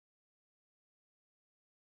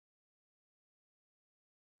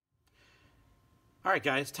All right,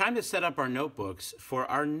 guys, time to set up our notebooks for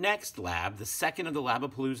our next lab, the second of the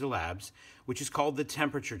Labapalooza labs, which is called the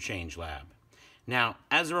Temperature Change Lab. Now,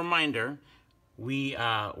 as a reminder, we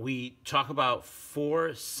talk about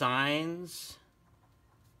 4 signs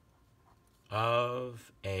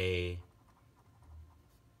of a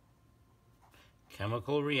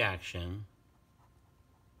chemical reaction.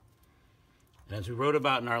 And as we wrote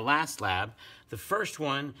about in our last lab, the first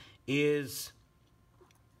one is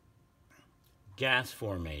gas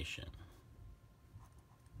formation.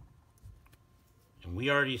 And we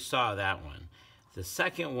already saw that one. The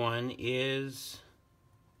second one is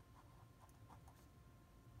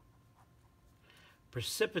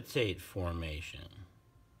precipitate formation.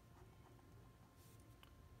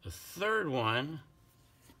 The third one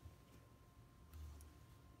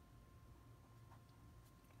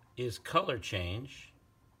is color change.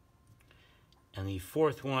 And the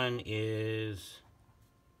fourth one is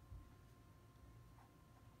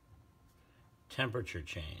temperature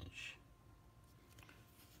change.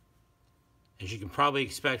 As you can probably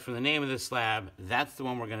expect from the name of this lab, that's the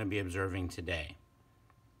one we're going to be observing today.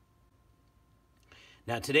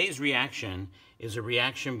 Now, today's reaction is a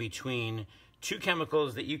reaction between 2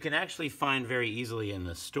 chemicals that you can actually find very easily in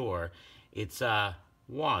the store. It's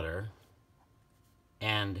water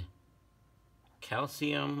and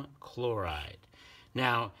calcium chloride.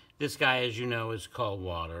 Now, this guy, as you know, is called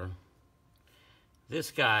water.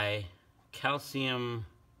 This guy, calcium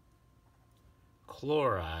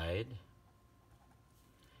chloride,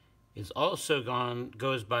 is also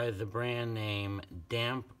goes by the brand name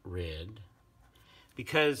DampRid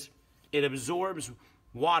because it absorbs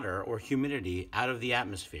water or humidity out of the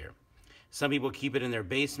atmosphere. Some people keep it in their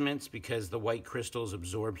basements because the white crystals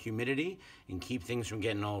absorb humidity and keep things from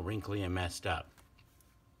getting all wrinkly and messed up.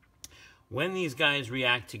 When these guys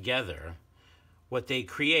react together, what they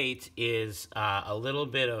create is a little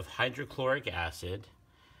bit of hydrochloric acid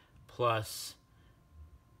plus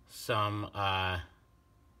some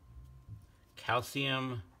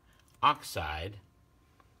calcium oxide,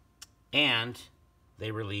 and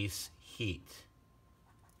they release heat.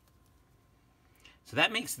 So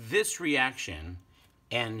that makes this reaction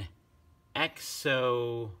an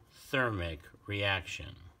exothermic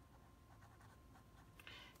reaction.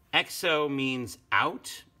 Exo means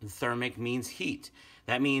out, and thermic means heat.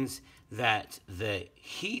 That means that the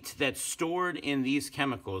heat that's stored in these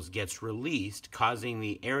chemicals gets released, causing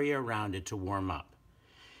the area around it to warm up.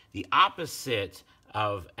 The opposite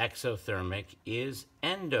of exothermic is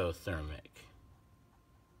endothermic.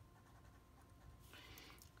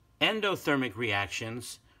 Endothermic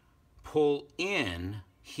reactions pull in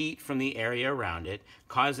heat from the area around it,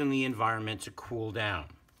 causing the environment to cool down.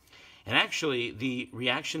 And actually, the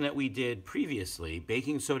reaction that we did previously,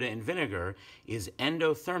 baking soda and vinegar, is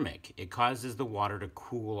endothermic. It causes the water to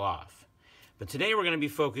cool off. But today we're going to be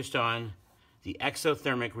focused on the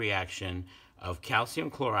exothermic reaction of calcium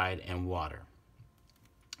chloride and water.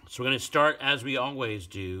 So we're going to start, as we always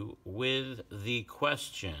do, with the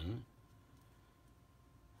question: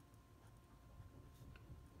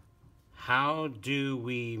 how do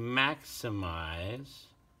we maximize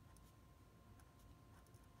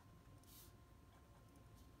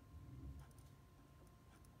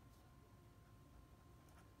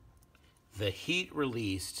the heat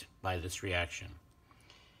released by this reaction?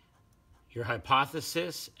 Your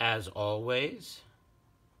hypothesis, as always,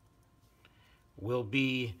 will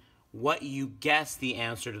be what you guess the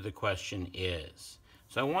answer to the question is.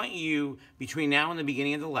 So I want you, between now and the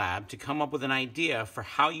beginning of the lab, to come up with an idea for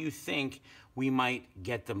how you think we might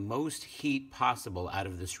get the most heat possible out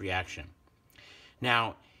of this reaction.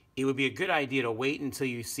 Now, it would be a good idea to wait until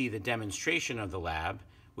you see the demonstration of the lab,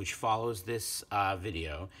 which follows this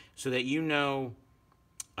video, so that you know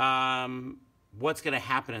what's going to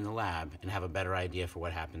happen in the lab and have a better idea for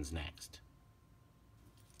what happens next.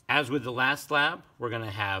 As with the last lab, we're going to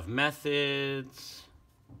have methods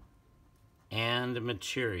and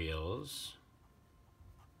materials.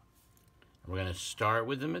 We're going to start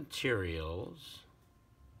with the materials.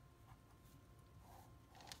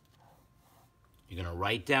 You're going to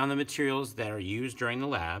write down the materials that are used during the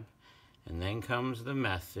lab, and then comes the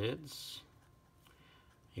methods.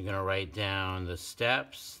 You're going to write down the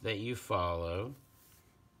steps that you follow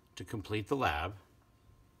to complete the lab.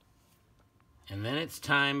 And then it's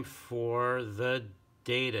time for the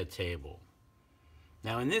data table.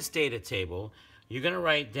 Now, in this data table, you're going to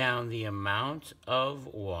write down the amount of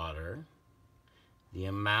water, the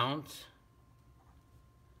amount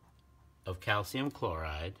of calcium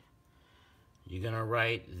chloride. You're going to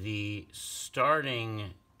write the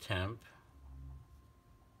starting temp,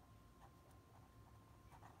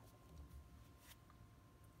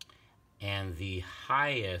 and the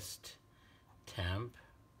highest temp,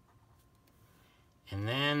 and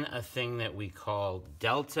then a thing that we call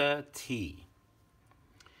delta T.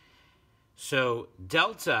 So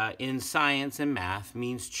delta in science and math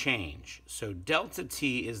means change. So delta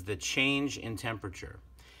T is the change in temperature.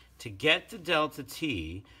 To get to delta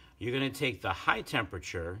T, you're going to take the high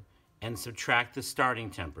temperature and subtract the starting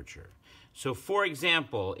temperature. So for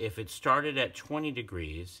example, if it started at 20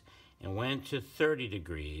 degrees and went to 30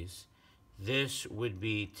 degrees, this would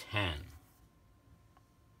be 10.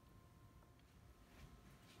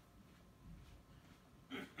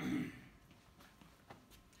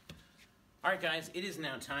 All right, guys, it is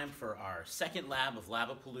now time for our second lab of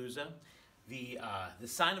Labapalooza. The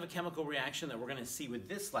sign of a chemical reaction that we're going to see with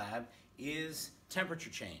this lab is temperature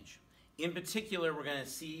change. In particular, we're going to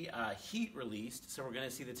see heat released, so we're going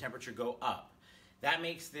to see the temperature go up. That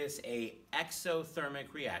makes this an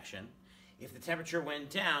exothermic reaction. If the temperature went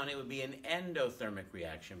down, it would be an endothermic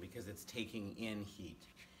reaction because it's taking in heat.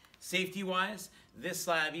 Safety-wise, this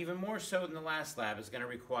lab, even more so than the last lab, is going to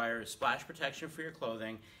require splash protection for your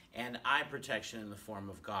clothing and eye protection in the form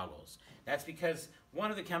of goggles. That's because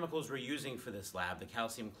one of the chemicals we're using for this lab, the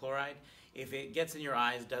calcium chloride, if it gets in your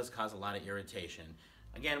eyes, does cause a lot of irritation.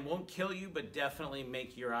 Again, won't kill you, but definitely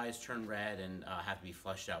make your eyes turn red and have to be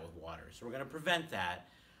flushed out with water. So we're going to prevent that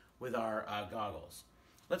with our goggles.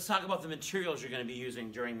 Let's talk about the materials you're going to be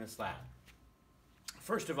using during this lab.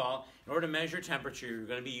 First of all, in order to measure temperature, you're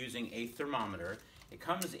going to be using a thermometer. It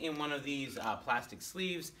comes in one of these plastic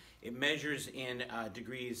sleeves. It measures in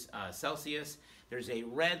degrees Celsius. There's a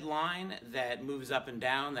red line that moves up and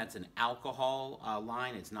down. That's an alcohol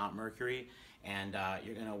line. It's not mercury. And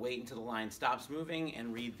you're going to wait until the line stops moving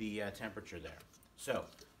and read the temperature there. So,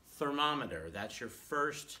 thermometer, that's your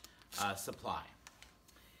first supply.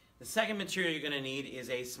 The second material you're going to need is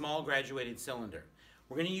a small graduated cylinder.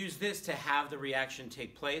 We're going to use this to have the reaction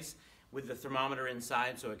take place with the thermometer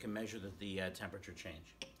inside so it can measure the temperature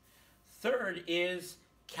change. Third is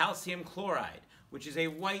calcium chloride, which is a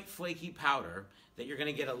white flaky powder that you're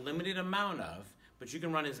going to get a limited amount of, but you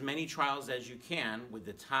can run as many trials as you can with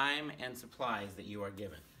the time and supplies that you are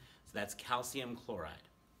given. So that's calcium chloride.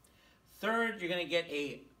 Third, you're going to get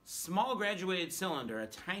a small graduated cylinder, a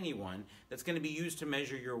tiny one, that's going to be used to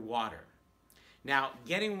measure your water. Now,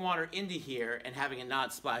 getting water into here and having it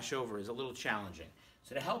not splash over is a little challenging.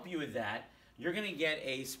 So to help you with that, you're going to get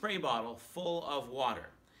a spray bottle full of water.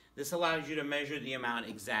 This allows you to measure the amount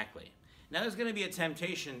exactly. Now, there's going to be a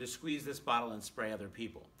temptation to squeeze this bottle and spray other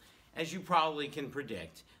people. As you probably can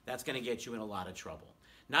predict, that's going to get you in a lot of trouble.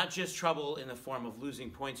 Not just trouble in the form of losing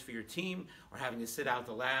points for your team or having to sit out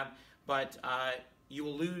the lab, but you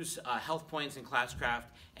will lose health points in Classcraft,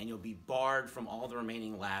 and you'll be barred from all the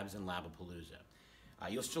remaining labs in Labapalooza.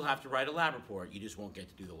 You'll still have to write a lab report, you just won't get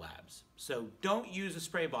to do the labs. So don't use a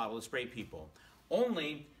spray bottle to spray people,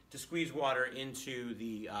 only to squeeze water into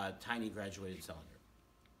the tiny graduated cylinder.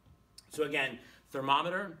 So again,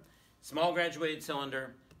 thermometer, small graduated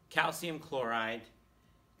cylinder, calcium chloride,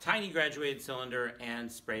 tiny graduated cylinder,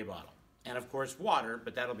 and spray bottle. And of course water,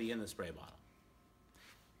 but that'll be in the spray bottle.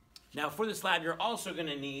 Now for this lab, you're also going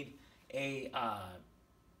to need a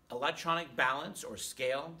electronic balance or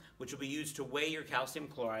scale, which will be used to weigh your calcium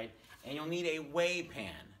chloride, and you'll need a weigh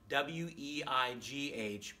pan,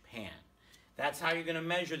 W-E-I-G-H pan. That's how you're going to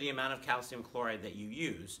measure the amount of calcium chloride that you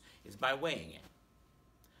use, is by weighing it.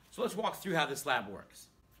 So let's walk through how this lab works.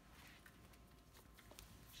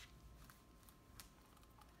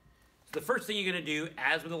 So the first thing you're going to do,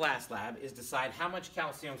 as with the last lab, is decide how much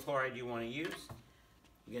calcium chloride you want to use.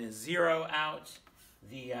 You're going to zero out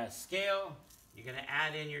the scale. You're going to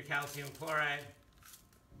add in your calcium chloride.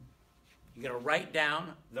 You're going to write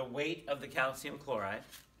down the weight of the calcium chloride.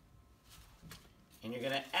 And you're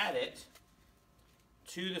going to add it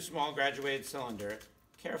to the small graduated cylinder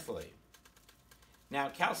carefully. Now,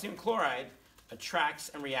 calcium chloride attracts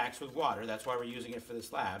and reacts with water. That's why we're using it for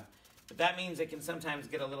this lab. But that means it can sometimes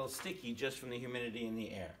get a little sticky just from the humidity in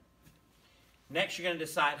the air. Next, you're going to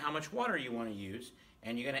decide how much water you want to use.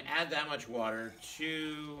 And you're going to add that much water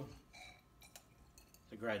to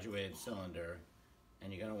the graduated cylinder,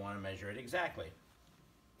 and you're going to want to measure it exactly.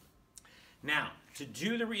 Now, to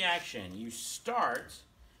do the reaction, you start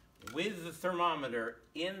with the thermometer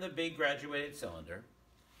in the big graduated cylinder,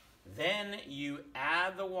 then you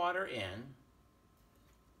add the water in,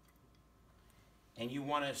 and you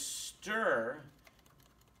want to stir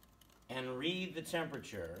and read the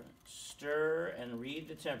temperature. Stir and read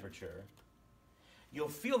the temperature. You'll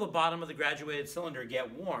feel the bottom of the graduated cylinder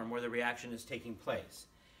get warm where the reaction is taking place.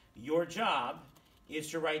 Your job is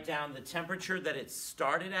to write down the temperature that it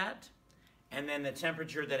started at and then the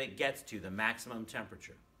temperature that it gets to, the maximum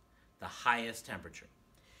temperature, the highest temperature.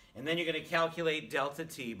 And then you're going to calculate delta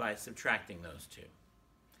T by subtracting those two.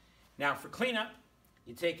 Now for cleanup,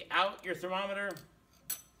 you take out your thermometer,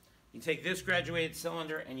 you take this graduated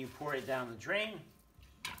cylinder and you pour it down the drain.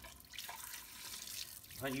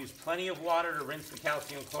 And use plenty of water to rinse the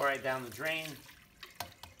calcium chloride down the drain.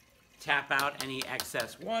 Tap out any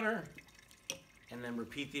excess water, and then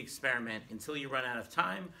repeat the experiment until you run out of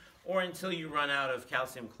time or until you run out of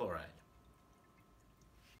calcium chloride.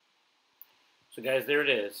 So guys, there it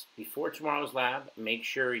is. Before tomorrow's lab, make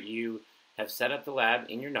sure you have set up the lab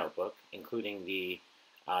in your notebook, including the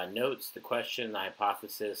notes, the question, the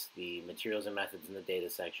hypothesis, the materials and methods in the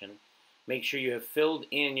data section. Make sure you have filled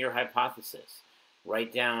in your hypothesis.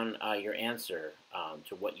 Write down your answer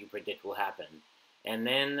to what you predict will happen. And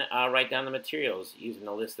then write down the materials using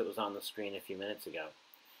the list that was on the screen a few minutes ago.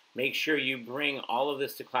 Make sure you bring all of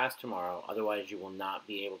this to class tomorrow, otherwise you will not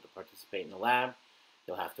be able to participate in the lab.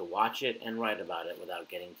 You'll have to watch it and write about it without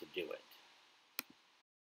getting to do it.